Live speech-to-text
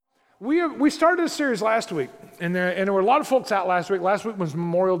We started a series last week, and there were a lot of folks out last week. Last week was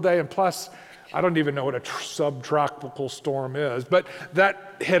Memorial Day, and plus, I don't even know what a subtropical storm is, but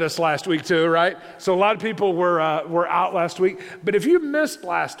that hit us last week too, right? So a lot of people were out last week. But if you missed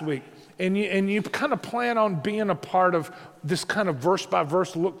last week, and you kind of plan on being a part of this kind of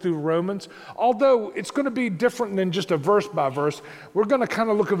verse-by-verse look through Romans, although it's going to be different than just a verse-by-verse, we're going to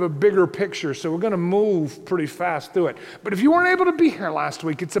kind of look at a bigger picture, so we're going to move pretty fast through it. But if you weren't able to be here last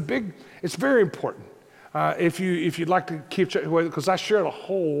week, it's very important. If you'd like to keep checking, because I shared a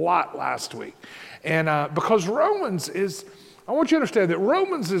whole lot last week. And because Romans is, I want you to understand that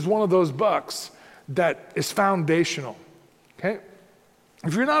Romans is one of those books that is foundational, okay?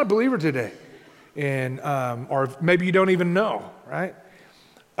 If you're not a believer today, and or maybe you don't even know, right?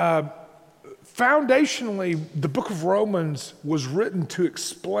 Foundationally, the book of Romans was written to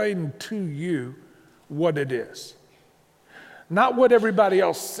explain to you what it is. Not what everybody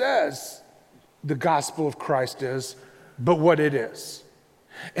else says the gospel of Christ is, but what it is.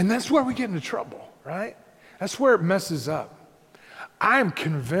 And that's where we get into trouble, right? That's where it messes up. I'm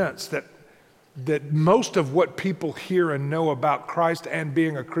convinced that most of what people hear and know about Christ and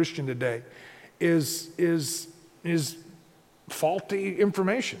being a Christian today is faulty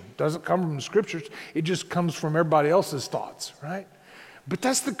information. It doesn't come from the scriptures. It just comes from everybody else's thoughts, right? But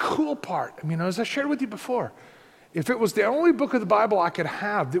that's the cool part. I mean, as I shared with you before, if it was the only book of the Bible I could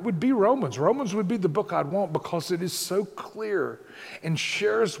have, it would be Romans. Romans would be the book I'd want because it is so clear and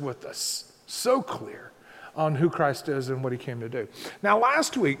shares with us so clear on who Christ is and what he came to do. Now,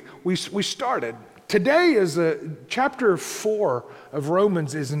 last week, we started. Today is chapter 4 of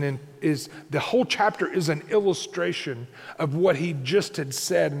Romans is the whole chapter is an illustration of what he just had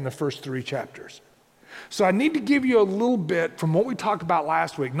said in the first 3 chapters. So I need to give you a little bit from what we talked about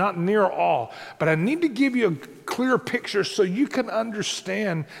last week, not near all, but I need to give you a clear picture so you can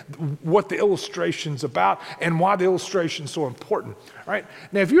understand what the illustration's about and why the illustration's so important. All right?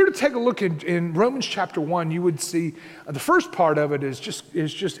 Now, if you were to take a look in Romans chapter 1, you would see the first part of it is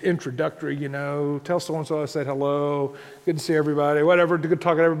just introductory, you know, tell so-and-so I said hello, good to see everybody, whatever, good to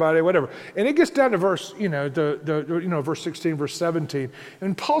talk to everybody, whatever. And it gets down to verse, verse 16, verse 17.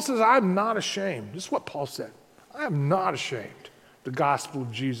 And Paul says, I'm not ashamed. This is what Paul said. I am not ashamed of the gospel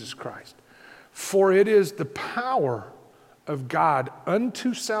of Jesus Christ. For it is the power of God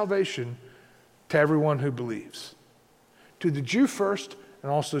unto salvation to everyone who believes. To the Jew first, and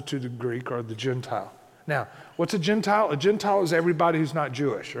also to the Greek or the Gentile. Now, what's a Gentile? A Gentile is everybody who's not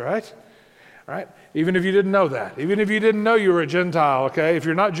Jewish, all right? All right? Even if you didn't know that. Even if you didn't know you were a Gentile, okay? If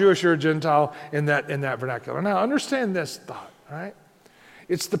you're not Jewish, you're a Gentile in that vernacular. Now, understand this thought, all right?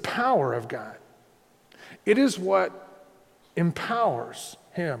 It's the power of God. It is what empowers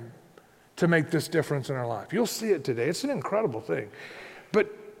him to make this difference in our life. You'll see it today. It's an incredible thing.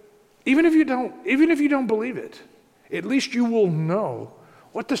 But even if you don't believe it, at least you will know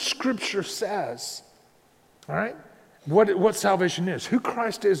what the scripture says. All right? What salvation is, who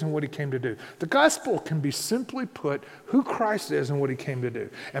Christ is and what he came to do. The gospel can be simply put who Christ is and what he came to do.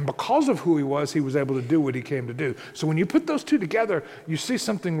 And because of who he was able to do what he came to do. So when you put those two together, you see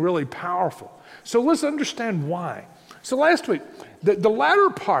something really powerful. So let's understand why. So last week, the latter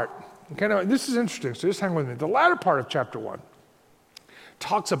part, okay, now this is interesting, so just hang with me. The latter part of chapter 1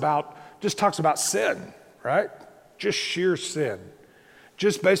 talks about sin, right? Just sheer sin.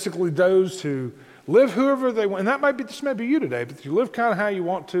 Just basically those who live whoever they want. And this may be you today, but you live kind of how you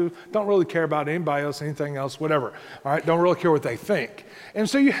want to, don't really care about anybody else, anything else, whatever. All right, don't really care what they think. And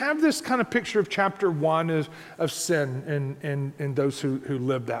so you have this kind of picture of chapter 1 of sin and those who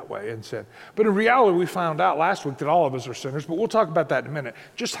live that way in sin. But in reality, we found out last week that all of us are sinners, but we'll talk about that in a minute.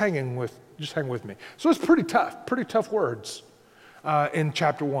 Just hang with me. So it's pretty tough words in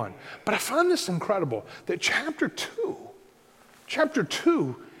chapter 1. But I find this incredible that chapter 2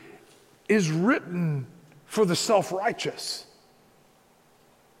 is written for the self-righteous.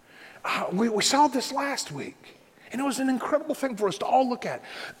 We saw this last week, and it was an incredible thing for us to all look at.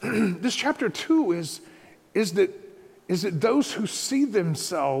 This chapter 2 is that those who see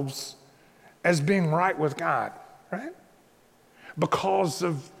themselves as being right with God, right? Because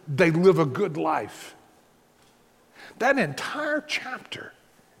they live a good life. That entire chapter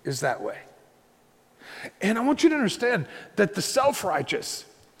is that way. And I want you to understand that the self-righteous,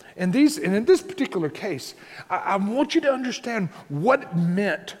 and in this particular case, I want you to understand what it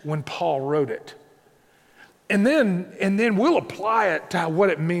meant when Paul wrote it. And then we'll apply it to what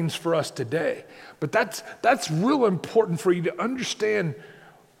it means for us today. But that's real important for you to understand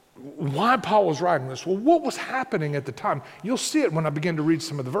why Paul was writing this. Well, what was happening at the time? You'll see it when I begin to read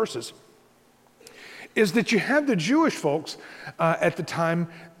some of the verses. Is that you had the Jewish folks at the time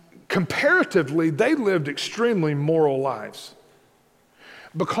comparatively, they lived extremely moral lives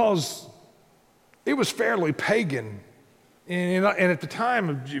because it was fairly pagan. And at the time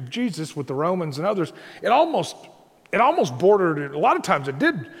of Jesus with the Romans and others, it almost bordered, a lot of times it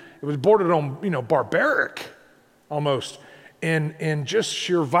was bordered on, barbaric almost, and just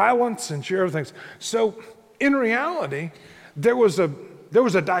sheer violence and sheer everything. So in reality, there was a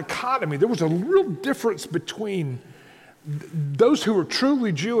dichotomy. There was a real difference between those who were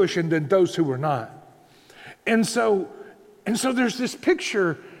truly Jewish and then those who were not. And so there's this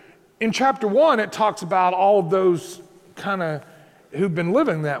picture in chapter 1, it talks about all of those kind of who've been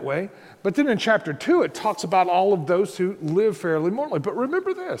living that way. But then in chapter 2, it talks about all of those who live fairly morally. But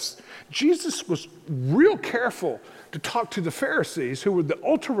remember this, Jesus was real careful to talk to the Pharisees, who were the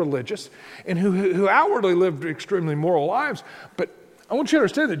ultra-religious and who outwardly lived extremely moral lives. But I want you to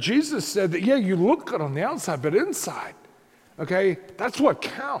understand that Jesus said that, yeah, you look good on the outside, but inside, okay, that's what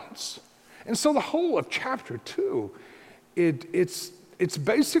counts. And so the whole of chapter 2, it's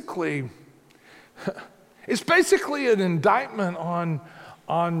basically an indictment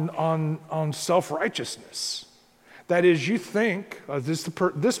on self-righteousness. That is, you think,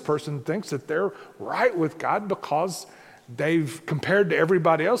 this person thinks that they're right with God because they've, compared to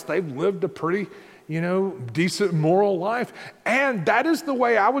everybody else, they've lived a pretty, decent moral life. And that is the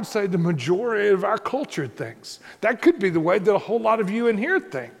way I would say the majority of our culture thinks. That could be the way that a whole lot of you in here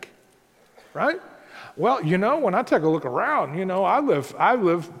think, right? Well, when I take a look around, I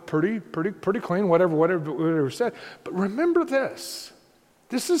live pretty clean, whatever said. But remember this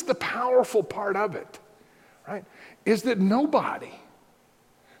is the powerful part of it, right? Is that nobody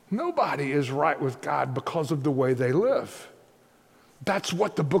is right with God because of the way they live. That's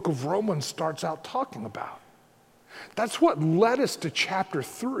what the book of Romans starts out talking about. That's what led us to chapter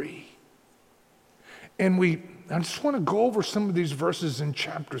 3. And I just want to go over some of these verses in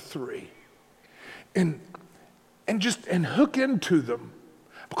chapter 3 and hook into them,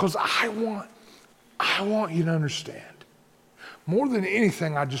 because I want you to understand. More than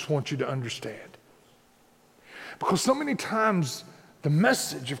anything, I just want you to understand. Because so many times the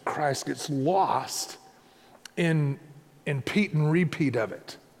message of Christ gets lost in Pete and repeat of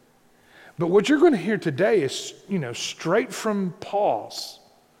it. But what you're going to hear today is, straight from Paul's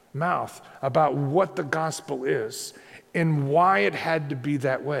mouth about what the gospel is and why it had to be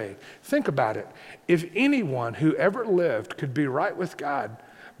that way. Think about it. If anyone who ever lived could be right with God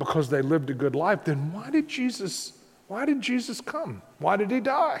because they lived a good life, then why did Jesus come? Why did he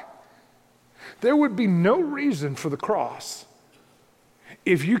die? There would be no reason for the cross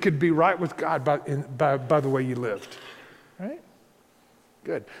if you could be right with God by the way you lived. Right?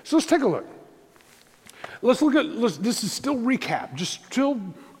 Good. So let's take a look. This is still recap, just still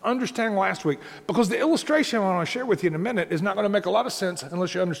understanding last week, because the illustration I want to share with you in a minute is not going to make a lot of sense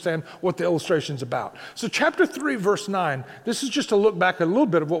unless you understand what the illustration's about. So chapter 3, verse 9, this is just a look back at a little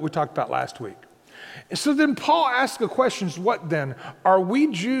bit of what we talked about last week. And so then Paul asks the questions, what then? Are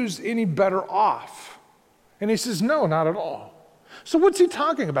we Jews any better off? And he says, no, not at all. So what's he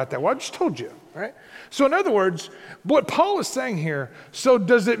talking about there? Well, I just told you, right? So in other words, what Paul is saying here, so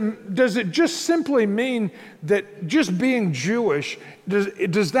does it just simply mean that just being Jewish,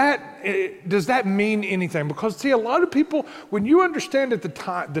 does that mean anything? Because see, a lot of people, when you understand at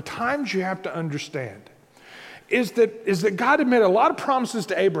the times you have to understand, is that God had made a lot of promises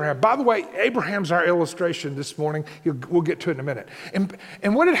to Abraham. By the way, Abraham's our illustration this morning. We'll get to it in a minute.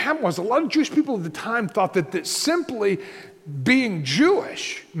 And what had happened was a lot of Jewish people at the time thought that simply being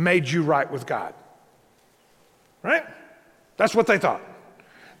Jewish made you right with God. Right? That's what they thought.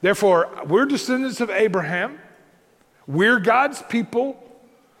 Therefore, we're descendants of Abraham. We're God's people.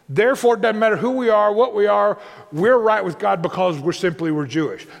 Therefore, it doesn't matter who we are, what we are, we're right with God because we're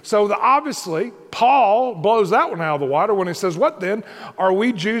Jewish. So obviously, Paul blows that one out of the water when he says, what then? Are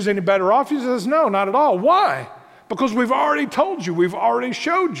we Jews any better off? He says, no, not at all. Why? Because we've already told you, we've already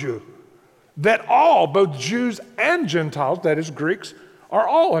showed you that all, both Jews and Gentiles, that is Greeks, are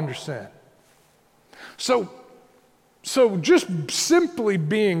all under sin. So just simply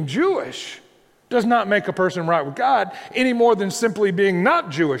being Jewish does not make a person right with God any more than simply being not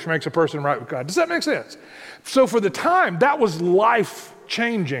Jewish makes a person right with God. Does that make sense? So for the time, that was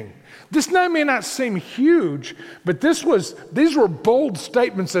life-changing. This now may not seem huge, but these were bold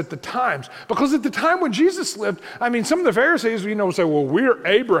statements at the times. Because at the time when Jesus lived, some of the Pharisees, would say, well, we're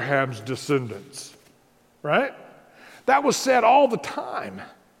Abraham's descendants, right? That was said all the time.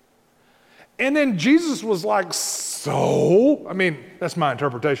 And then Jesus was like, so? That's my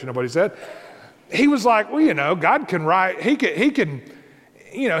interpretation of what he said. He was like, well, God can write, he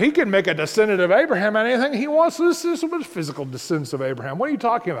he can make a descendant of Abraham out of anything he wants. This is a physical descendants of Abraham. What are you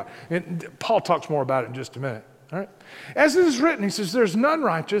talking about? And Paul talks more about it in just a minute. All right. As it is written, he says, there's none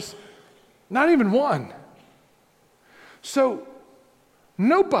righteous, not even one. So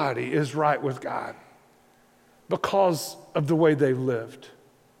nobody is right with God because of the way they've lived.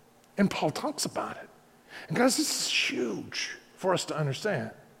 And Paul talks about it. And guys, this is huge for us to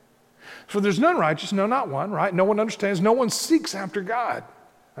understand. For there's none righteous, no, not one, right? No one understands, no one seeks after God,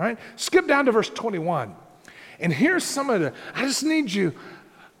 all right? Skip down to verse 21. And here's some of the, I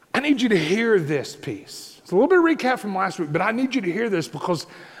need you to hear this piece. It's a little bit of recap from last week, but I need you to hear this because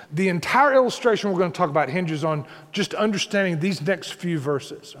the entire illustration we're going to talk about hinges on just understanding these next few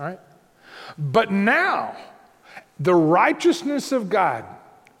verses, all right? But now, the righteousness of God,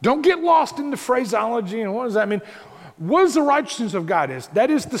 don't get lost in the phraseology and what does that mean? What is the righteousness of God is? That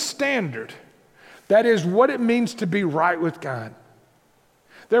is the standard. That is what it means to be right with God.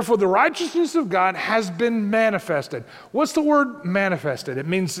 Therefore, the righteousness of God has been manifested. What's the word manifested? It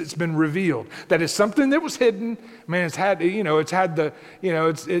means it's been revealed. That is something that was hidden. Man, it's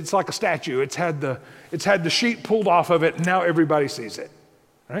like a statue. It's had the sheet pulled off of it, and now everybody sees it.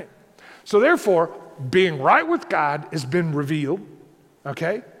 Right? So therefore, being right with God has been revealed.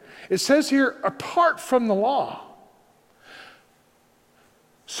 Okay? It says here, apart from the law.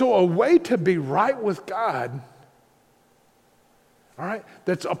 So a way to be right with God, all right,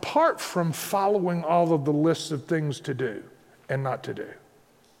 that's apart from following all of the lists of things to do and not to do.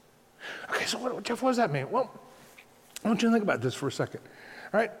 Okay, so Jeff, what does that mean? Well, I want you to think about this for a second.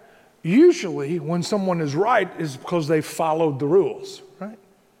 All right, usually when someone is right is because they followed the rules, right?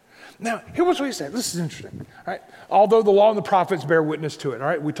 Now, here's what he said. This is interesting, all right? Although the law and the prophets bear witness to it, all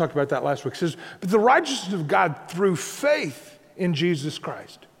right? We talked about that last week. It says, but the righteousness of God through faith in Jesus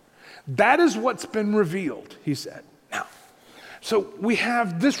Christ. That is what's been revealed, he said. Now, so we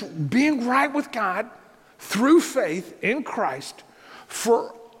have this being right with God through faith in Christ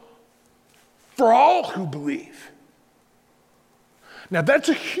for all who believe. Now, that's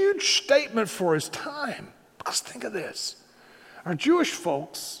a huge statement for his time. Because think of this. Our Jewish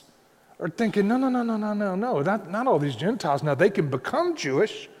folks are thinking, no, not all these Gentiles. Now, they can become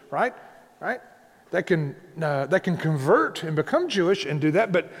Jewish, right? They can convert and become Jewish and do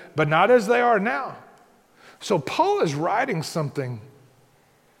that, but not as they are now. So Paul is writing something,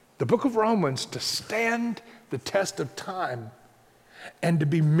 the book of Romans, to stand the test of time and to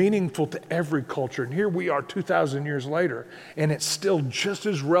be meaningful to every culture. And here we are 2,000 years later, and it's still just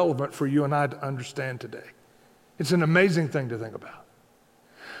as relevant for you and I to understand today. It's an amazing thing to think about.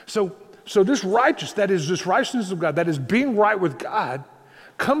 So this righteousness of God, that is being right with God,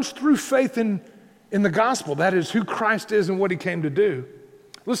 comes through faith in the gospel. That is who Christ is and what he came to do.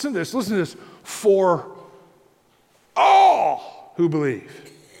 Listen to this. For all who believe.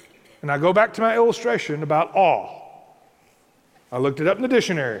 And I go back to my illustration about all. I looked it up in the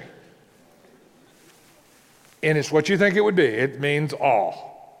dictionary. And it's what you think it would be. It means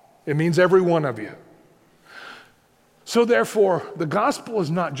all. It means every one of you. So therefore, the gospel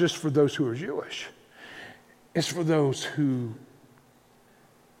is not just for those who are Jewish. It's for those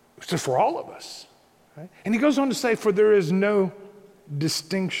it's for all of us. Right? And he goes on to say, for there is no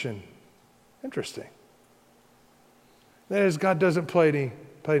distinction. Interesting. That is, God doesn't play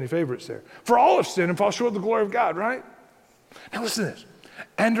any favorites there. For all have sinned and fall short of the glory of God, right? Now listen to this.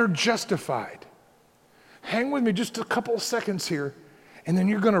 And are justified. Hang with me just a couple of seconds here, and then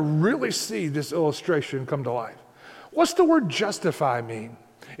you're going to really see this illustration come to life. What's the word justify mean?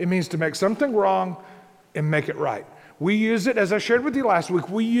 It means to make something wrong and make it right. We use it, as I shared with you last week,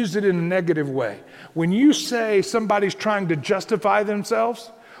 we use it in a negative way. When you say somebody's trying to justify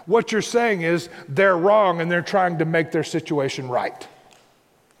themselves, what you're saying is they're wrong and they're trying to make their situation right.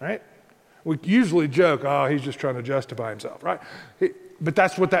 Right? We usually joke, oh, he's just trying to justify himself, right? But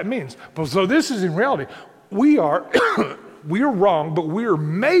that's what that means. So this is in reality, we are wrong, but we are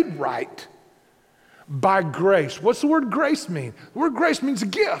made right by grace. What's the word grace mean? The word grace means a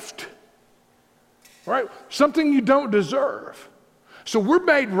gift. Right? Something you don't deserve. So we're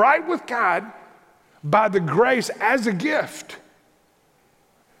made right with God by the grace as a gift.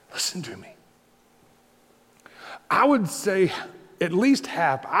 Listen to me. I would say at least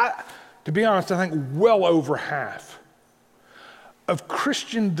half, to be honest, I think well over half of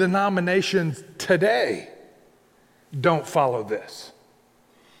Christian denominations today don't follow this.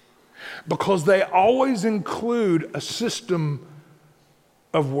 Because they always include a system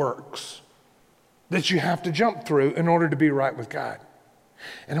of works that you have to jump through in order to be right with God.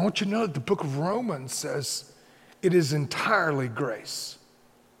 And I want you to know that the book of Romans says it is entirely grace.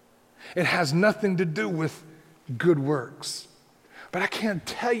 It has nothing to do with good works. But I can't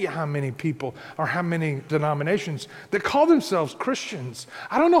tell you how many people or how many denominations that call themselves Christians.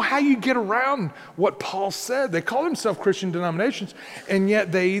 I don't know how you get around what Paul said. They call themselves Christian denominations, and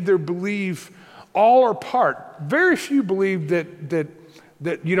yet they either believe all or part. Very few believe that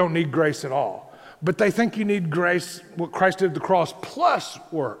you don't need grace at all. But they think you need grace, what Christ did at the cross, plus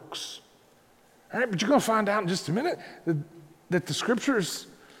works. All right, but you're going to find out in just a minute that the scriptures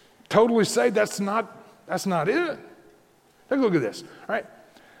totally say that's not it. Take a look at this, all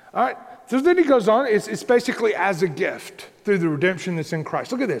right? So then he goes on, it's basically as a gift through the redemption that's in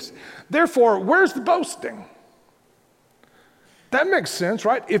Christ. Look at this. Therefore, where's the boasting? That makes sense,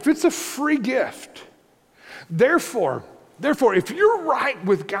 right? If it's a free gift. Therefore, if you're right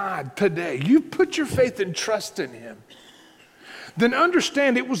with God today, you put your faith and trust in him, then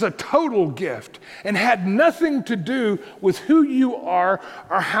understand it was a total gift and had nothing to do with who you are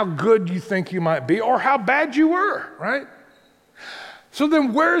or how good you think you might be or how bad you were, right? So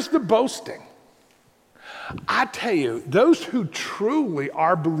then where's the boasting? I tell you, those who truly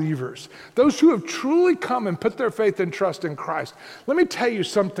are believers, those who have truly come and put their faith and trust in Christ, let me tell you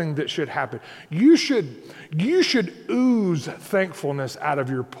something that should happen. You should ooze thankfulness out of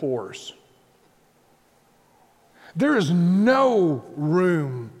your pores. There is no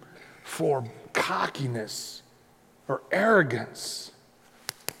room for cockiness or arrogance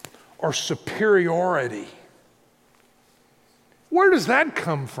or superiority. Where does that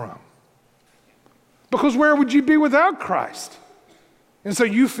come from? Because where would you be without Christ? And so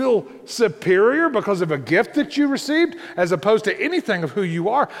you feel superior because of a gift that you received as opposed to anything of who you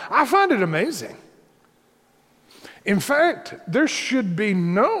are. I find it amazing. In fact, there should be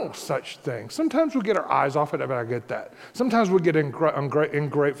no such thing. Sometimes we get our eyes off it, but I get that. Sometimes we get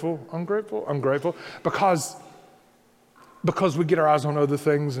ungrateful because we get our eyes on other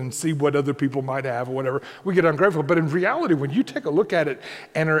things and see what other people might have or whatever. We get ungrateful. But in reality, when you take a look at it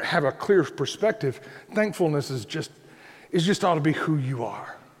and have a clear perspective, thankfulness is just ought to be who you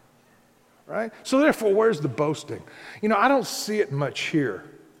are, right? So therefore, where's the boasting? You know, I don't see it much here,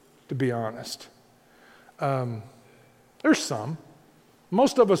 to be honest. There's some.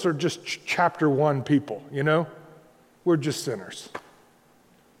 Most of us are just chapter 1 people, you know? We're just sinners.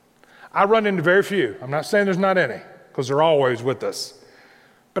 I run into very few. I'm not saying there's not any, because they're always with us.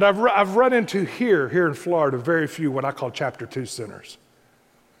 But I've run into here in Florida, very few what I call chapter 2 sinners.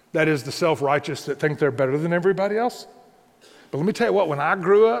 That is the self-righteous that think they're better than everybody else. But let me tell you what, when I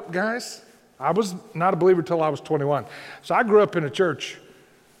grew up, guys, I was not a believer till I was 21. So I grew up in a church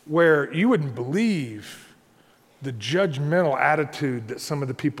where you wouldn't believe the judgmental attitude that some of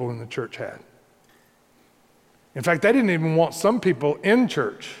the people in the church had. In fact, they didn't even want some people in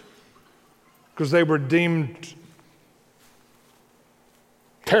church because they were deemed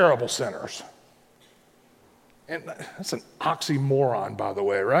terrible sinners. And that's an oxymoron, by the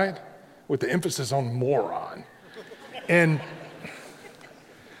way, right? With the emphasis on moron.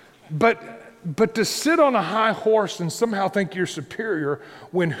 But to sit on a high horse and somehow think you're superior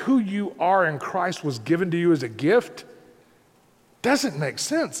when who you are in Christ was given to you as a gift doesn't make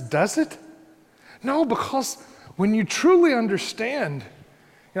sense, does it? No, because when you truly understand,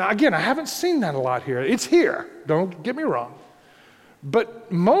 you know, again, I haven't seen that a lot here. It's here, don't get me wrong.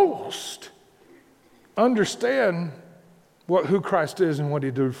 But most understand who Christ is and what he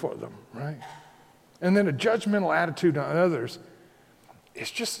did for them, right? And then a judgmental attitude on others,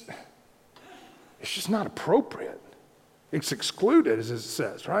 it's just not appropriate. It's excluded, as it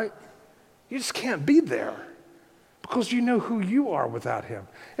says, right? You just can't be there because you know who you are without him.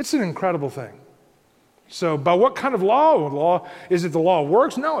 It's an incredible thing. So by what kind of law? Is it the law of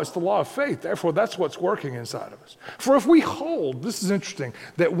works? No, it's the law of faith. Therefore, that's what's working inside of us. For if we hold, this is interesting,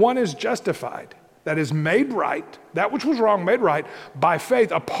 that one is justified, that is made right, that which was wrong made right by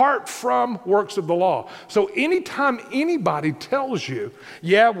faith apart from works of the law. So anytime anybody tells you,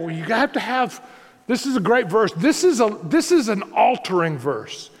 yeah, well, you have to have, this is a great verse. This is an altering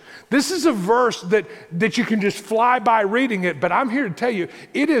verse. This is a verse that you can just fly by reading it, but I'm here to tell you,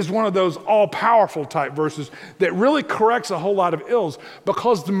 it is one of those all-powerful type verses that really corrects a whole lot of ills,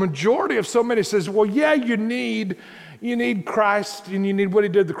 because the majority of so many says, well, yeah, you need Christ and you need what he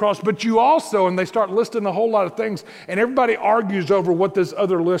did at the cross, but you also, and they start listing a whole lot of things, and everybody argues over what this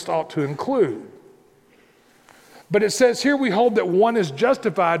other list ought to include. But it says here we hold that one is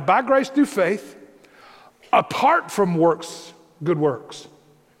justified by grace through faith, apart from works, good works.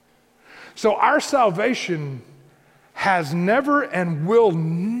 So our salvation has never and will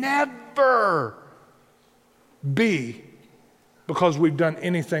never be because we've done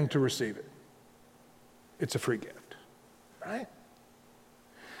anything to receive it. It's a free gift, right?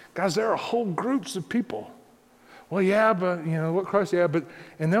 Guys, there are whole groups of people Well, yeah, but what Christ, yeah, but,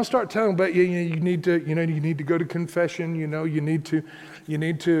 and they'll start telling, but you need to go to confession, you need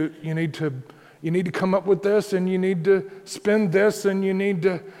to come up with this, and you need to spend this, and you need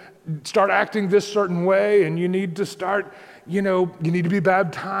to start acting this certain way, and you need to start, you need to be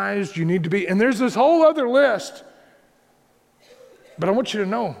baptized, and there's this whole other list. But I want you to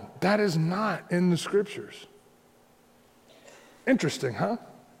know, that is not in the scriptures. Interesting, huh?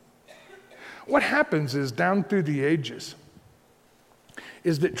 What happens is, down through the ages,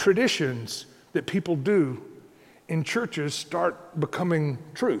 is that traditions that people do in churches start becoming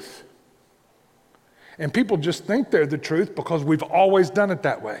truth. And people just think they're the truth because we've always done it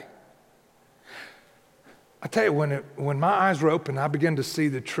that way. I tell you, when my eyes were open, I began to see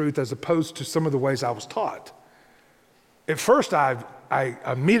the truth as opposed to some of the ways I was taught. At first, I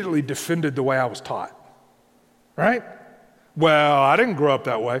immediately defended the way I was taught, right? Well, I didn't grow up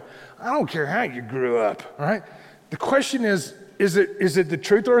that way. I don't care how you grew up, all right? The question is it the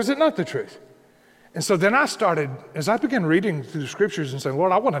truth or is it not the truth? And so then as I began reading through the scriptures and saying,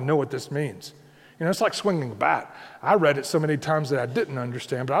 Lord, I want to know what this means. It's like swinging a bat. I read it so many times that I didn't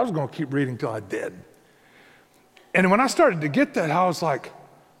understand, but I was going to keep reading till I did. And when I started to get that, I was like,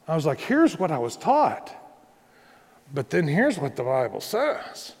 here's what I was taught. But then here's what the Bible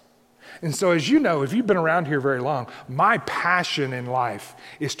says. And so as you know, if you've been around here very long, my passion in life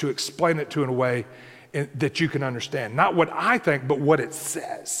is to explain it to in a way that you can understand. Not what I think, but what it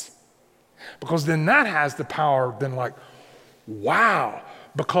says. Because then that has the power, then like, wow.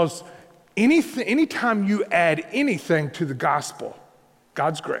 Because anytime you add anything to the gospel,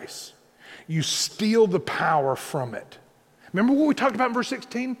 God's grace, you steal the power from it. Remember what we talked about in verse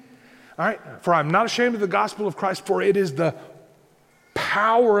 16? All right, for I'm not ashamed of the gospel of Christ, for it is the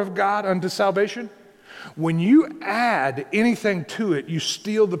power of God unto salvation. When you add anything to it, you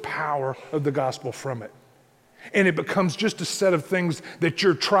steal the power of the gospel from it. And it becomes just a set of things that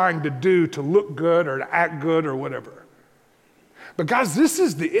you're trying to do to look good or to act good or whatever. But guys, this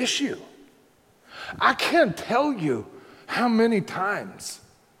is the issue. I can't tell you how many times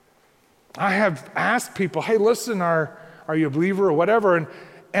I have asked people, hey, listen, are you a believer or whatever?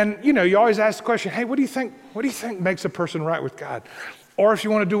 And you always ask the question, hey, what do you think makes a person right with God? Or if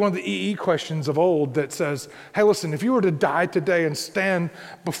you want to do one of the EE questions of old that says, hey, listen, if you were to die today and stand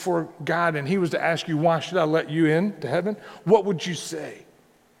before God and he was to ask you, why should I let you in to heaven? What would you say?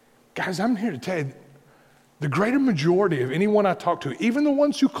 Guys, I'm here to tell you, the greater majority of anyone I talk to, even the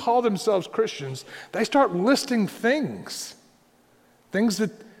ones who call themselves Christians, they start listing things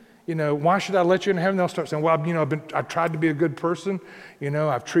that, why should I let you in heaven? They'll start saying, well, I've tried to be a good person.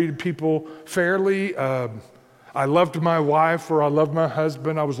 I've treated people fairly. I loved my wife or I loved my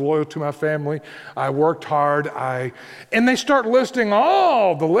husband. I was loyal to my family. I worked hard. And they start listing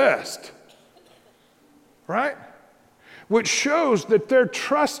all the list, right? Which shows that they're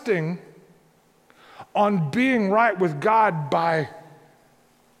trusting on being right with God by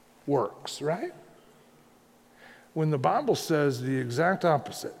works, right? When the Bible says the exact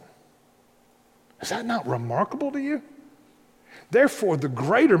opposite. Is that not remarkable to you? Therefore, the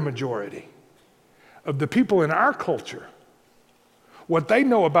greater majority of the people in our culture, what they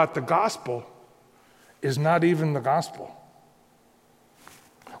know about the gospel is not even the gospel.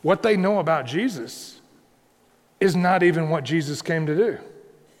 What they know about Jesus is not even what Jesus came to do.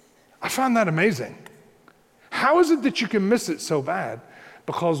 I find that amazing. How is it that you can miss it so bad?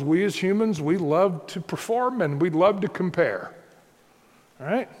 Because we as humans, we love to perform and we love to compare, all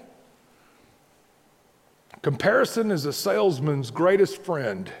right? Comparison is a salesman's greatest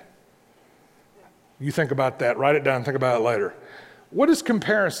friend. You think about that, write it down, think about it later. What is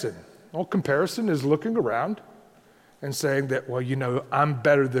comparison? Well, comparison is looking around and saying that, well, I'm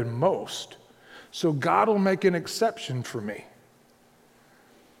better than most, so God will make an exception for me.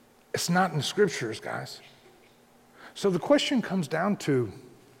 It's not in the scriptures, guys. So the question comes down to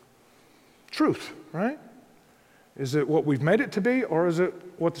truth, right? Is it what we've made it to be, or is it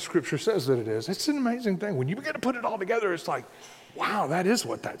what the scripture says that it is? It's an amazing thing. When you begin to put it all together, it's like, wow, that is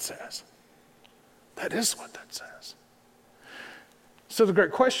what that says. That is what that says. So the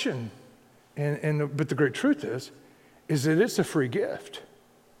great question, but the great truth is that it's a free gift.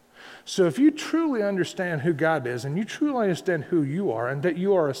 So if you truly understand who God is, and you truly understand who you are, and that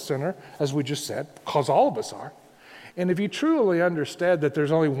you are a sinner, as we just said, because all of us are, and if you truly understand that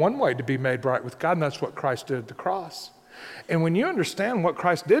there's only one way to be made right with God, and that's what Christ did at the cross. And when you understand what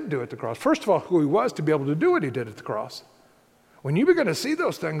Christ did do at the cross, first of all, who he was to be able to do what he did at the cross, when you begin to see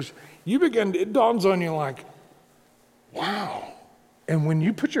those things, it dawns on you like, wow. And when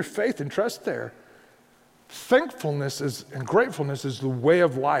you put your faith and trust there, thankfulness and gratefulness is the way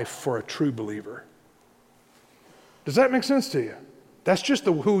of life for a true believer. Does that make sense to you? That's just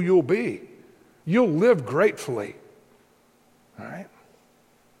who you'll be. You'll live gratefully. All right?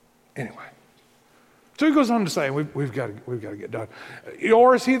 Anyway. So he goes on to say, we've got to get done.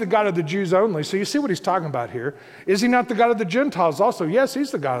 Or is he the God of the Jews only? So you see what he's talking about here. Is he not the God of the Gentiles also? Yes,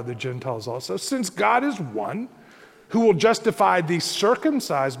 he's the God of the Gentiles also. Since God is one who will justify the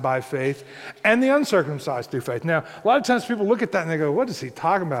circumcised by faith and the uncircumcised through faith. Now, a lot of times people look at that and they go, what is he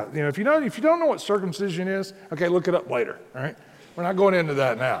talking about? You know, if you don't know what circumcision is, okay, look it up later, all right? We're not going into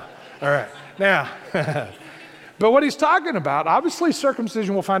that now. All right. Now, but what he's talking about, obviously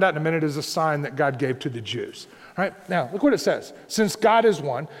circumcision, we'll find out in a minute, is a sign that God gave to the Jews. All right, now look what it says. Since God is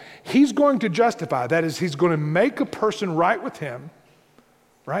one, he's going to justify. That is, he's going to make a person right with him,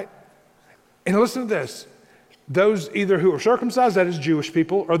 right? And listen to this. Those either who are circumcised, that is Jewish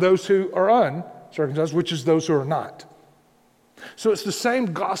people, or those who are uncircumcised, which is those who are not. So it's the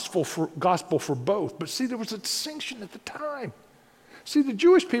same gospel for both. But see, there was a distinction at the time. See, the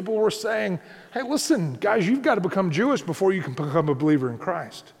Jewish people were saying, hey, listen, guys, you've got to become Jewish before you can become a believer in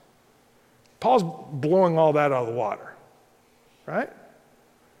Christ. Paul's blowing all that out of the water, right?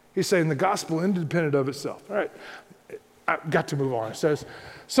 He's saying the gospel independent of itself. All right, I've got to move on. It says,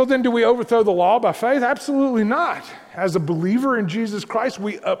 so then do we overthrow the law by faith? Absolutely not. As a believer in Jesus Christ,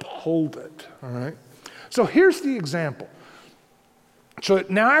 we uphold it, all right? So here's the example. So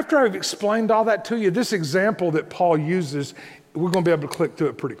now after I've explained all that to you, this example that Paul uses, we're going to be able to click through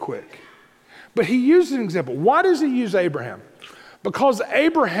it pretty quick. But he used an example. Why does he use Abraham? Because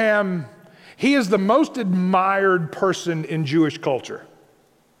Abraham, he is the most admired person in Jewish culture,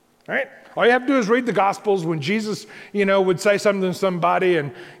 right? All you have to do is read the Gospels when Jesus, would say something to somebody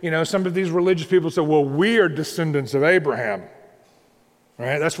and, some of these religious people say, well, we are descendants of Abraham,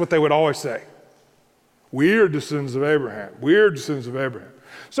 right? That's what they would always say. We are descendants of Abraham. We are descendants of Abraham.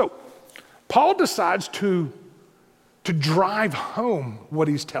 So Paul decides to drive home what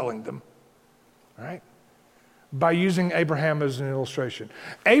he's telling them, right? By using Abraham as an illustration.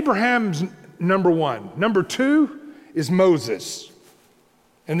 Abraham's number one. Number two is Moses.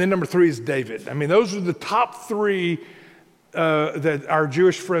 And then number three is David. I mean, those are the top three that our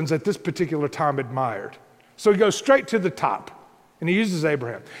Jewish friends at this particular time admired. So he goes straight to the top. And he uses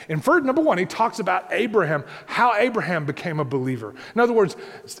Abraham. And for number one, he talks about Abraham, how Abraham became a believer. In other words,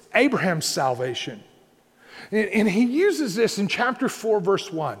 Abraham's salvation. And he uses this in chapter 4,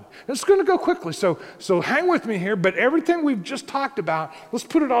 verse 1. It's going to go quickly, so hang with me here. But everything we've just talked about, let's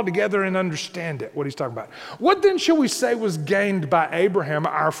put it all together and understand it, what he's talking about. What then shall we say was gained by Abraham,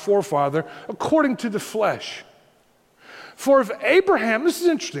 our forefather, according to the flesh? For if Abraham, this is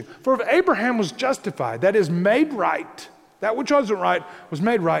interesting, for if Abraham was justified, that is made right, that which wasn't right was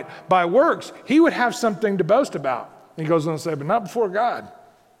made right by works, he would have something to boast about. And he goes on to say, but not before God.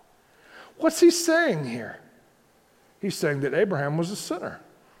 What's he saying here? He's saying that Abraham was a sinner,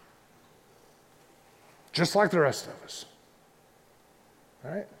 just like the rest of us.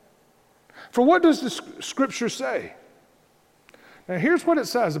 All right? For what does the scripture say? Now here's what it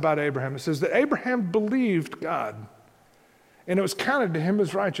says about Abraham. It says that Abraham believed God, and it was counted to him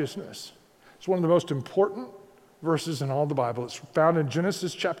as righteousness. It's one of the most important verses in all the Bible. It's found in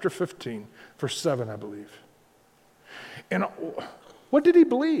Genesis chapter 15, verse 7, I believe. And what did he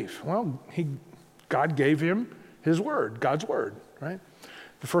believe? Well, God gave him his word, God's word, right?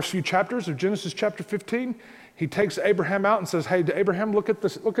 The first few chapters of Genesis chapter 15, he takes Abraham out and says, hey, Abraham, look at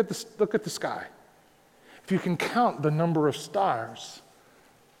the sky. If you can count the number of stars,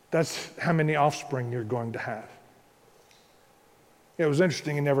 that's how many offspring you're going to have. It was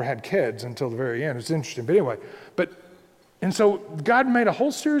interesting, he never had kids until the very end. It's interesting, but anyway. And so God made a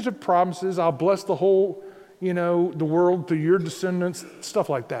whole series of promises. I'll bless the whole, the world through your descendants, stuff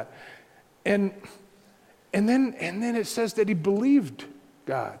like that. And then it says that he believed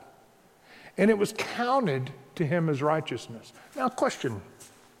God. And it was counted to him as righteousness. Now, question.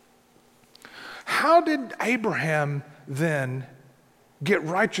 How did Abraham then get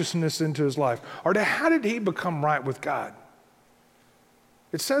righteousness into his life? Or how did he become right with God?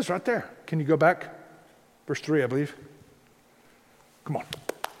 It says right there. Can you go back? Verse 3, I believe. Come on.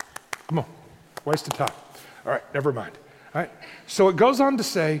 Waste of time. All right, never mind. All right. So it goes on to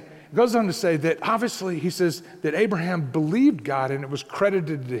say that obviously he says that Abraham believed God and it was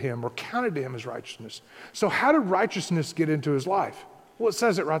credited to him or counted to him as righteousness. So how did righteousness get into his life? Well, it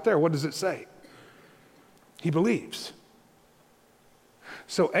says it right there. What does it say? He believes.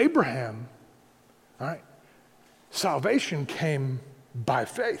 So Abraham, all right, salvation came by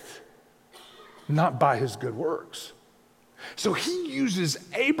faith, not by his good works. So he uses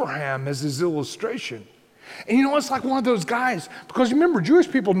Abraham as his illustration. And you know, it's like one of those guys, because remember, Jewish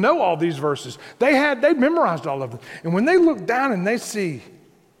people know all these verses. They'd memorized all of them. And when they look down and they see,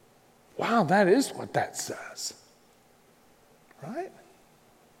 wow, that is what that says, right?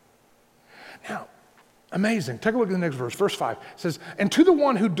 Now, amazing. Take a look at the next verse, verse 5. It says, and to the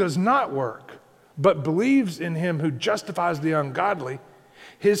one who does not work, but believes in him who justifies the ungodly,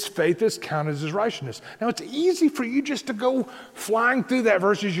 his faith is counted as righteousness. Now, it's easy for you just to go flying through that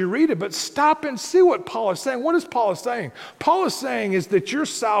verse as you read it, but stop and see what Paul is saying. What is Paul saying? Paul is saying is that your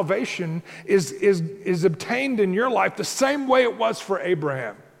salvation is obtained in your life the same way it was for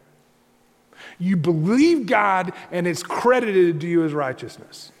Abraham. You believe God, and it's credited to you as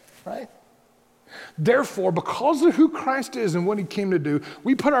righteousness, right? Therefore, because of who Christ is and what he came to do,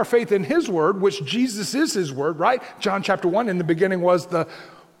 we put our faith in his word, which Jesus is his word, right? John chapter 1, in the beginning was the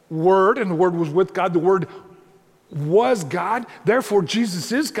Word, and the Word was with God. The Word was God. Therefore,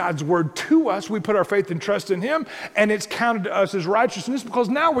 Jesus is God's word to us. We put our faith and trust in him, and it's counted to us as righteousness because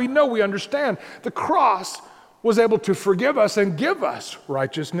now we know, we understand the cross was able to forgive us and give us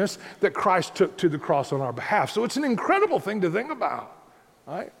righteousness that Christ took to the cross on our behalf. So it's an incredible thing to think about,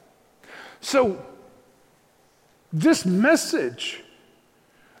 right? So this message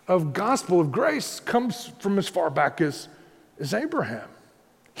of gospel of grace comes from as far back as Abraham.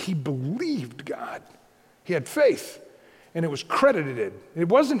 He believed God. He had faith, and it was credited. It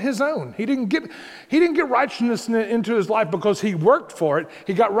wasn't his own. He didn't get righteousness into his life because he worked for it.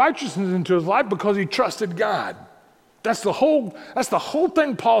 He got righteousness into his life because he trusted God. That's the whole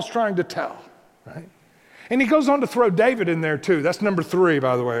thing Paul's trying to tell, right? And he goes on to throw David in there too. That's number 3,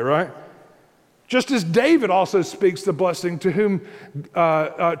 by the way, right? Just as David also speaks the blessing to whom,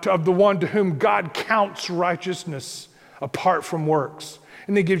 of the one to whom God counts righteousness apart from works.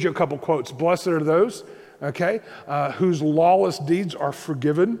 And he gives you a couple quotes. Blessed are those, okay, whose lawless deeds are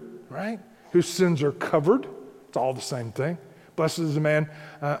forgiven, right? Whose sins are covered. It's all the same thing. Blessed is the man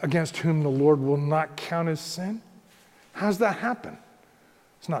against whom the Lord will not count his sin. How's that happen?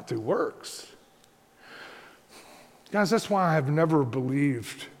 It's not through works. Guys, that's why I have never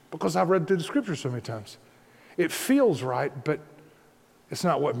believed, because I've read through the scriptures so many times. It feels right, but it's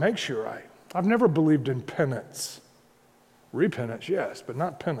not what makes you right. I've never believed in penance. Repentance, yes, but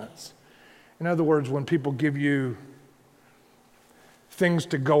not penance. In other words, when people give you things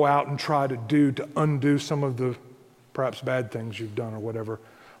to go out and try to do to undo some of the perhaps bad things you've done or whatever.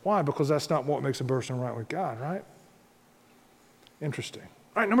 Why? Because that's not what makes a person right with God, right? Interesting.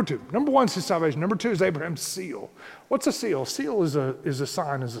 All right, number 2. Number 1 is his salvation. Number 2 is Abraham's seal. What's a seal? Seal is a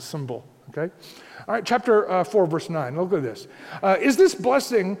sign, is a symbol, okay? All right, chapter 4, verse 9. Look at this. Is this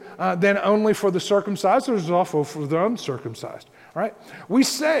blessing then only for the circumcised, or is it also for the uncircumcised? All right? We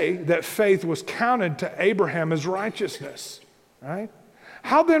say that faith was counted to Abraham as righteousness, right?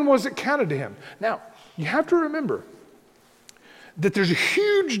 How then was it counted to him? Now, you have to remember that there's a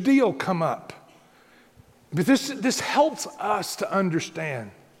huge deal come up. But this helps us to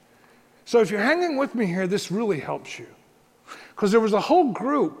understand. So if you're hanging with me here, this really helps you. Because there was a whole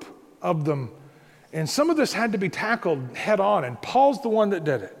group of them, and some of this had to be tackled head on, and Paul's the one that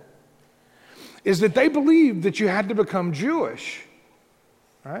did it, is that they believed that you had to become Jewish,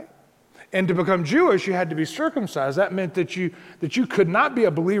 right? And to become Jewish, you had to be circumcised. That meant that you could not be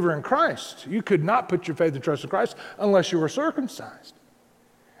a believer in Christ. You could not put your faith and trust in Christ unless you were circumcised.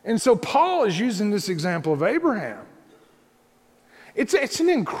 And so Paul is using this example of Abraham. It's an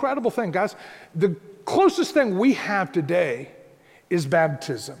incredible thing, guys. The closest thing we have today is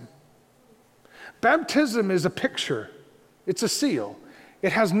baptism. Baptism is a picture. It's a seal.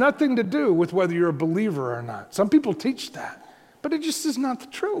 It has nothing to do with whether you're a believer or not. Some people teach that, but it just is not the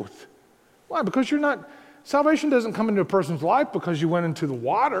truth. Why? Because salvation doesn't come into a person's life because you went into the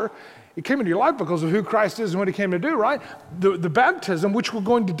water. It came into your life because of who Christ is and what he came to do, right? The baptism, which we're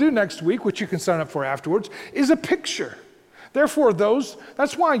going to do next week, which you can sign up for afterwards, is a picture. Therefore,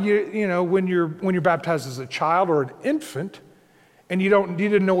 that's why when you're baptized as a child or an infant, and you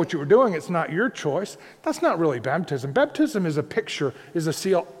didn't know what you were doing, it's not your choice. That's not really baptism. Baptism is a picture, is a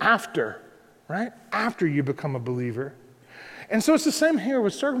seal after, right? After you become a believer. And so it's the same here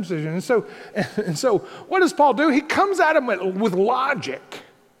with circumcision. And so what does Paul do? He comes at him with logic.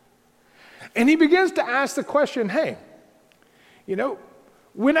 And he begins to ask the question, hey,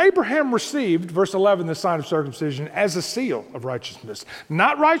 when Abraham received, verse 11, the sign of circumcision as a seal of righteousness,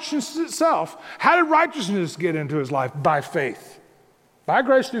 not righteousness itself, how did righteousness get into his life? By faith. By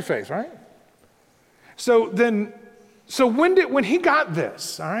grace through faith, right? So when he got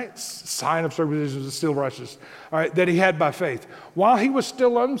this, all right, sign of circumcision is a seal of righteousness, all right, that he had by faith, while he was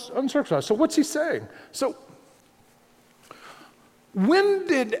still uncircumcised. So what's he saying? So when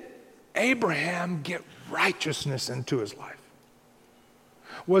did Abraham get righteousness into his life.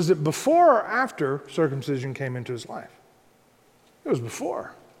 Was it before or after circumcision came into his life? It was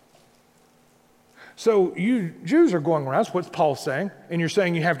before. So you Jews are going around, that's what Paul's saying, and you're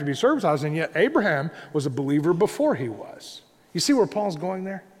saying you have to be circumcised, and yet Abraham was a believer before he was. You see where Paul's going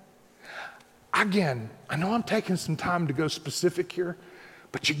there? Again, I know I'm taking some time to go specific here,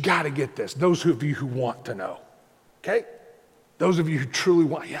 but you got to get this. Those of you who want to know, okay? Those of you who truly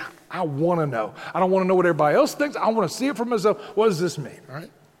want, yeah, I want to know. I don't want to know what everybody else thinks. I want to see it for myself. What does this mean, all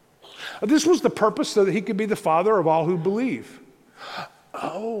right? This was the purpose so that he could be the father of all who believe.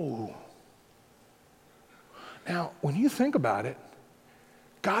 Oh. Now, when you think about it,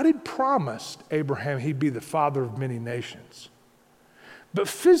 God had promised Abraham he'd be the father of many nations. But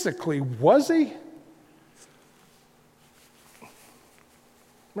physically, was he?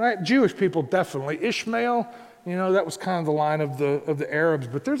 Right? Jewish people definitely. Ishmael, you know, that was kind of the line of the Arabs,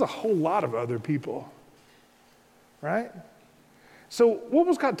 but there's a whole lot of other people. Right? So what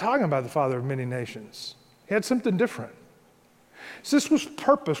was God talking about, the father of many nations? He had something different. So this was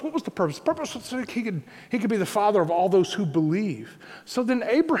purpose. What was the purpose? The purpose was so he could be the father of all those who believe. So then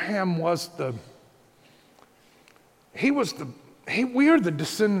Abraham was we are the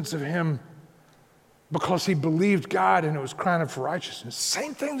descendants of him because he believed God and it was crowned for righteousness.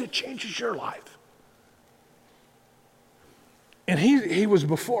 Same thing that changes your life. And he was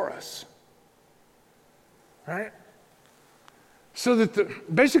before us, right? So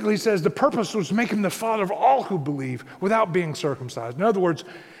that basically he says the purpose was to make him the father of all who believe without being circumcised. In other words,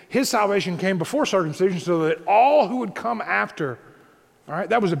 his salvation came before circumcision so that all who would come after, all right,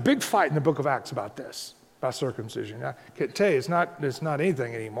 that was a big fight in the book of Acts about this, about circumcision. I can tell you, it's not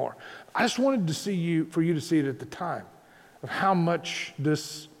anything anymore. I just wanted for you to see it at the time of how much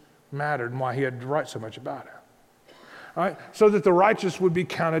this mattered and why he had to write so much about it. All right, so that the righteous would be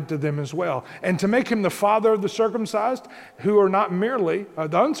counted to them as well. And to make him the father of the circumcised, who are not merely,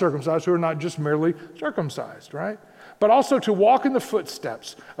 the uncircumcised, who are not just merely circumcised, right? But also to walk in the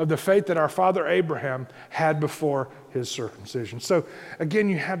footsteps of the faith that our father Abraham had before his circumcision. So again,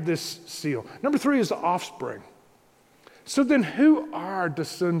 you have this seal. Number 3 is the offspring. So then who are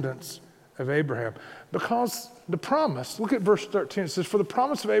descendants of Abraham? Because the promise, look at verse 13, it says, for the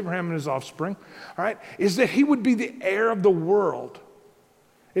promise of Abraham and his offspring, all right, is that he would be the heir of the world.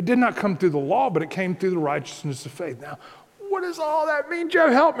 It did not come through the law, but it came through the righteousness of faith. Now, what does all that mean, Joe?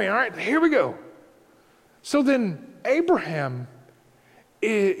 Help me, all right? Here we go. So then Abraham,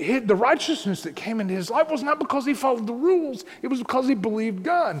 the righteousness that came into his life was not because he followed the rules, it was because he believed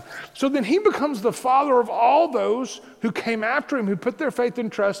God. So then he becomes the father of all those who came after him, who put their faith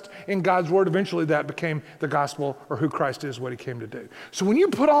and trust in God's word. Eventually that became the gospel, or who Christ is, what he came to do. So when you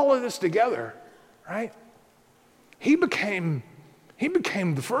put all of this together, right, he became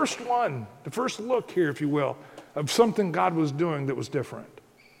the first one, the first look here, if you will, of something God was doing that was different.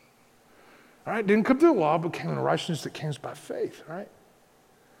 All right, didn't come through the law, but came in a righteousness that comes by faith, right?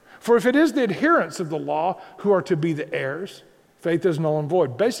 For if it is the adherents of the law who are to be the heirs, faith is null and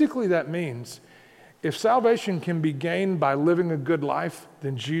void. Basically, that means if salvation can be gained by living a good life,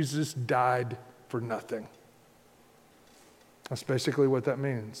 then Jesus died for nothing. That's basically what that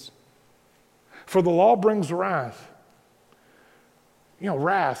means. For the law brings wrath. You know,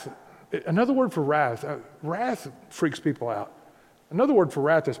 wrath, another word for wrath, wrath freaks people out. Another word for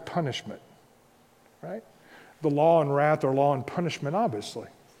wrath is punishment, right? The law and wrath are law and punishment, obviously.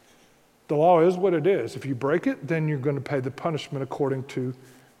 The law is what it is. If you break it, then you're going to pay the punishment according to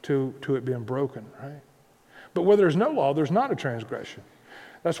it being broken, right? But where there's no law, there's not a transgression.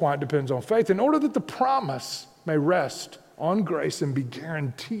 That's why it depends on faith. In order that the promise may rest on grace and be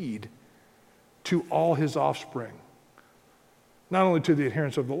guaranteed to all his offspring, not only to the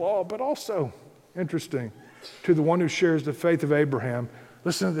adherents of the law, but also, interesting, to the one who shares the faith of Abraham.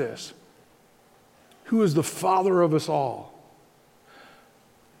 Listen to this. Who is the father of us all?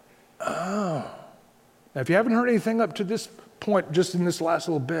 Oh. Now, if you haven't heard anything up to this point, just in this last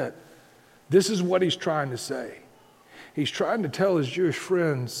little bit, this is what he's trying to say. He's trying to tell his Jewish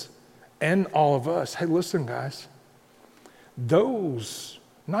friends and all of us, hey, listen, guys, those,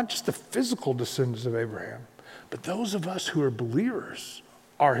 not just the physical descendants of Abraham, but those of us who are believers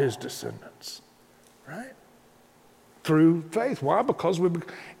are his descendants, right? Through faith. Why? Because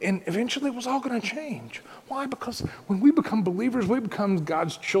and eventually it was all going to change. Why? Because when we become believers, we become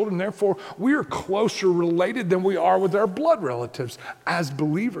God's children. Therefore, we are closer related than we are with our blood relatives as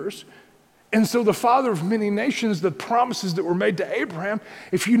believers. And so the father of many nations, the promises that were made to Abraham,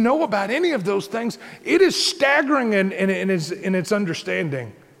 if you know about any of those things, it is staggering in its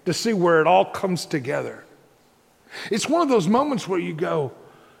understanding to see where it all comes together. It's one of those moments where you go,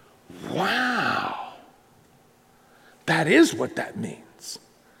 wow. that is what that means.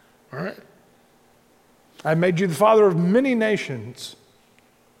 All right? I made you the father of many nations.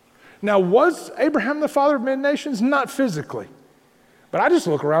 Now, was Abraham the father of many nations? Not physically. But I just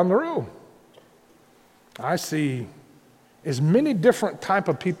look around the room. I see as many different type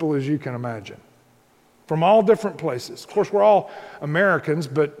of people as you can imagine, from all different places. Of course, we're all Americans,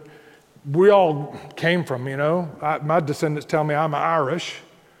 but we all came from, my descendants tell me I'm Irish,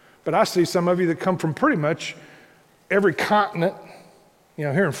 but I see some of you that come from pretty much every continent.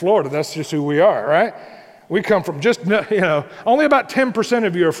 Here in Florida, that's just who we are, right? We come from only about 10%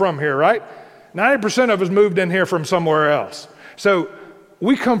 of you are from here, right? 90% of us moved in here from somewhere else. So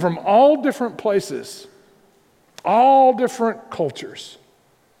we come from all different places, all different cultures.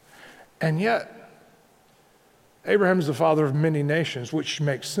 And yet, Abraham's the father of many nations, which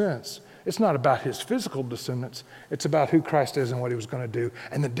makes sense. It's not about his physical descendants. It's about who Christ is and what he was going to do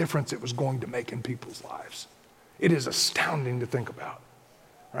and the difference it was going to make in people's lives. It is astounding to think about,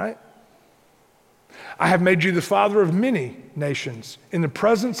 right? I have made you the father of many nations in the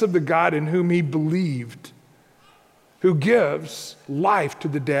presence of the God in whom he believed, who gives life to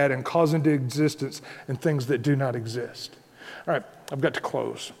the dead and calls into existence and things that do not exist. All right, I've got to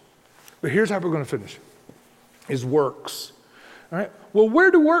close. But here's how we're going to finish, is works. All right, well, where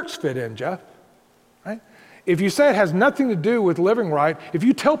do works fit in, Jeff? Right? If you say it has nothing to do with living right, if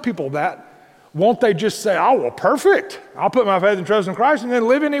you tell people that, won't they just say, oh, well, perfect. I'll put my faith and trust in Christ and then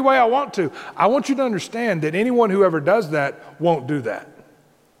live any way I want to. I want you to understand that anyone who ever does that won't do that.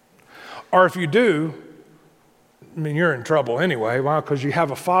 Or if you do, you're in trouble anyway. Why? Because you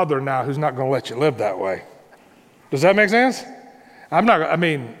have a father now who's not going to let you live that way. Does that make sense?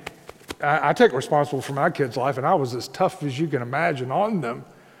 I take responsibility for my kids' life, and I was as tough as you can imagine on them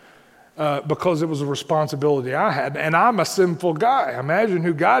because it was a responsibility I had. And I'm a sinful guy. Imagine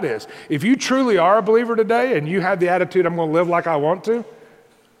who God is. If you truly are a believer today and you have the attitude, I'm going to live like I want to,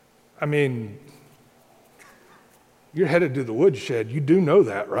 you're headed to the woodshed. You do know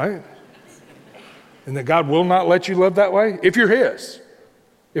that, right? And that God will not let you live that way if you're his.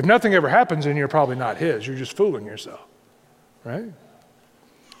 If nothing ever happens, then you're probably not his. You're just fooling yourself, right?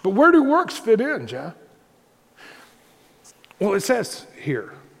 But where do works fit in, Jeff? Well, it says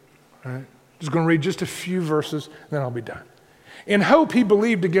here, right? Just going to read just a few verses, then I'll be done. In hope, he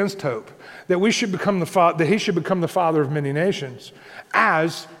believed against hope that he should become the father of many nations,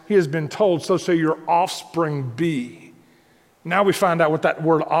 as he has been told, so shall your offspring be. Now we find out what that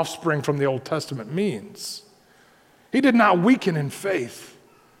word offspring from the Old Testament means. He did not weaken in faith,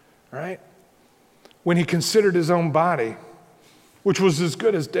 right? When he considered his own body, which was as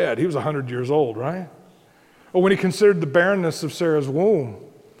good as dead. He was 100 years old, right? Or when he considered the barrenness of Sarah's womb,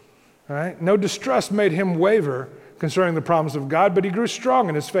 right? No distress made him waver concerning the promise of God, but he grew strong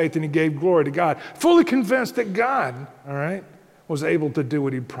in his faith and he gave glory to God, fully convinced that God, all right, was able to do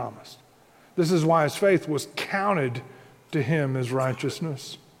what he promised. This is why his faith was counted to him as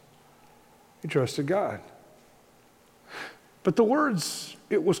righteousness. He trusted God. But the words,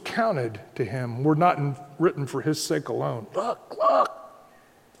 it was counted to him, were not written for his sake alone. Look.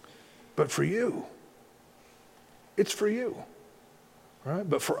 But for you. It's for you. Right?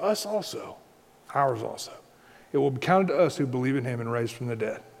 But for us also. Ours also. It will be counted to us who believe in him and raised from the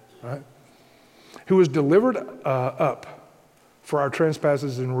dead. Right? Who was delivered up for our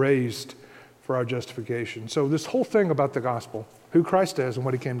trespasses and raised for our justification. So this whole thing about the gospel, who Christ is and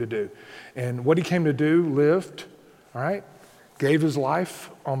what he came to do. And what he came to do, lived, all right? Gave his life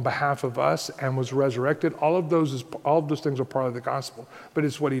on behalf of us and was resurrected. All of those things are part of the gospel, but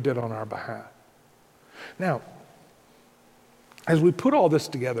it's what he did on our behalf. Now, as we put all this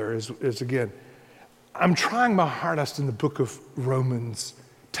together, is again, I'm trying my hardest in the book of Romans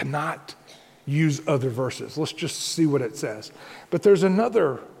to not use other verses. Let's just see what it says. But there's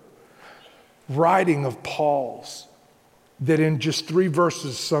another writing of Paul's that in just 3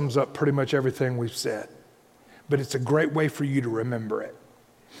 verses sums up pretty much everything we've said. But it's a great way for you to remember it.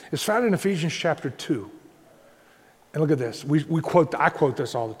 It's found in Ephesians chapter 2. And look at this. I quote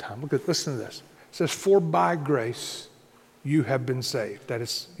this all the time. Listen to this. It says, for by grace you have been saved. That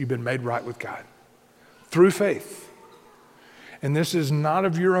is, you've been made right with God. Through faith. And this is not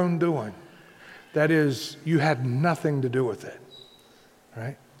of your own doing. That is, you had nothing to do with it.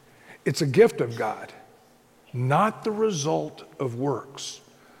 Right? It's a gift of God, not the result of works,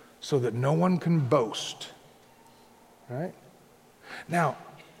 so that no one can boast. Right? Now,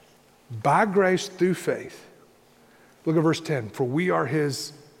 by grace through faith, look at verse 10, for we are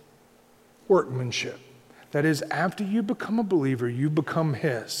his workmanship. That is, after you become a believer, you become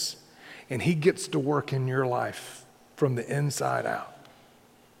his, and he gets to work in your life from the inside out.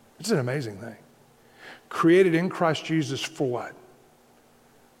 It's an amazing thing. Created in Christ Jesus for what?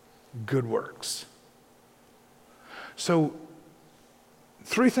 Good works. So,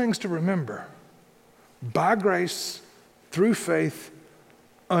 3 things to remember. By grace, through faith,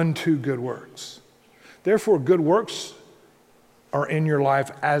 unto good works. Therefore, good works are in your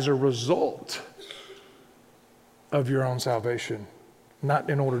life as a result of your own salvation, not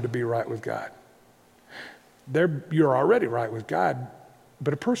in order to be right with God. You're already right with God,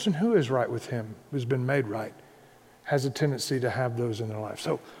 but a person who is right with him, who's been made right, has a tendency to have those in their life.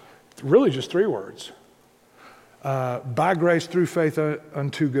 So really just 3 words. By grace, through faith,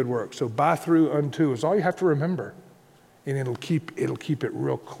 unto good works. So by, through, unto is all you have to remember, and it'll keep it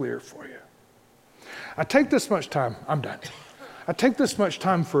real clear for you. I take this much time, I'm done. I take this much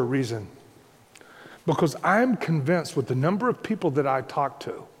time for a reason, because I'm convinced with the number of people that I talk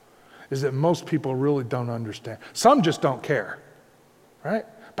to is that most people really don't understand. Some just don't care, right?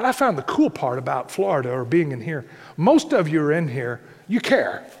 But I found the cool part about Florida or being in here, most of you are in here, you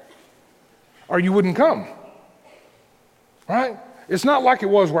care, or you wouldn't come, right? It's not like it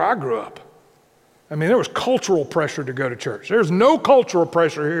was where I grew up. I mean, there was cultural pressure to go to church. There's no cultural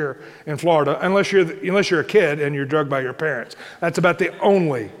pressure here in Florida unless you're a kid and you're drugged by your parents. That's about the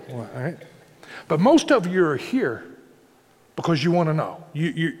only one, right? But most of you are here because you want to know.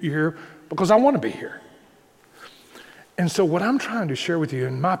 You're here because I want to be here. And so what I'm trying to share with you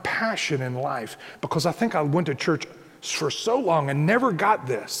and my passion in life, because I think I went to church for so long and never got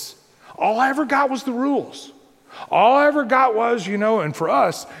this. All I ever got was the rules. All I ever got was, and for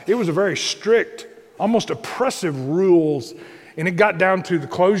us, it was a very strict, almost oppressive rules. And it got down to the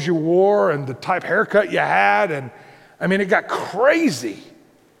clothes you wore and the type haircut you had. And I mean, it got crazy.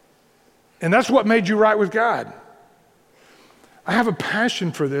 And that's what made you right with God. I have a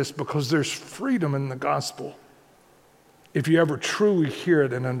passion for this because there's freedom in the gospel if you ever truly hear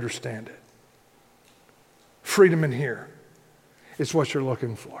it and understand it. Freedom in here is what you're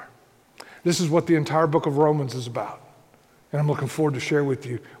looking for. This is what the entire book of Romans is about. And I'm looking forward to share with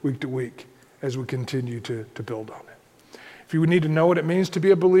you week to week as we continue to build on it. If you need to know what it means to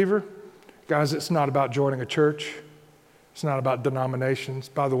be a believer, guys, it's not about joining a church. It's not about denominations.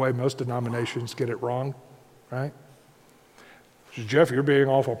 By the way, most denominations get it wrong, right? So, Jeff, you're being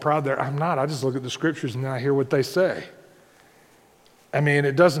awful proud there. I'm not. I just look at the scriptures and then I hear what they say. I mean,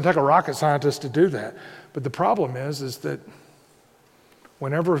 it doesn't take a rocket scientist to do that. But the problem is that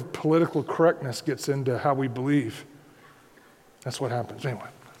whenever political correctness gets into how we believe, that's what happens. Anyway,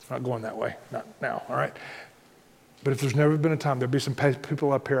 it's not going that way, not now, all right? But if there's never been a time, there'll be some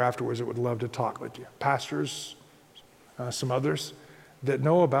people up here afterwards that would love to talk with you. Pastors, some others that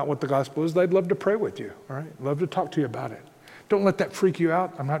know about what the gospel is, they'd love to pray with you, all right? Love to talk to you about it. Don't let that freak you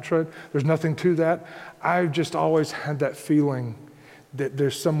out. I'm not trying, there's nothing to that. I've just always had that feeling that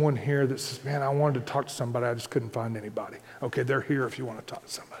there's someone here that says, man, I wanted to talk to somebody, I just couldn't find anybody. Okay, they're here if you want to talk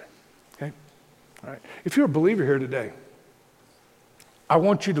to somebody, okay? All right. If you're a believer here today, I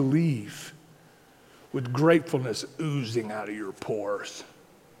want you to leave with gratefulness oozing out of your pores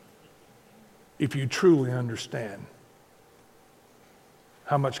if you truly understand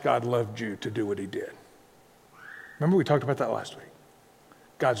how much God loved you to do what he did. Remember we talked about that last week.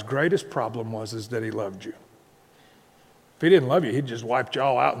 God's greatest problem is that he loved you. If he didn't love you, he'd just wiped you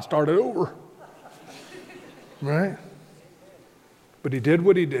all out and started over. Right? But he did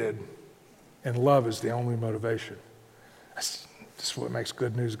what he did, and love is the only motivation. That's what makes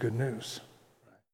good news good news.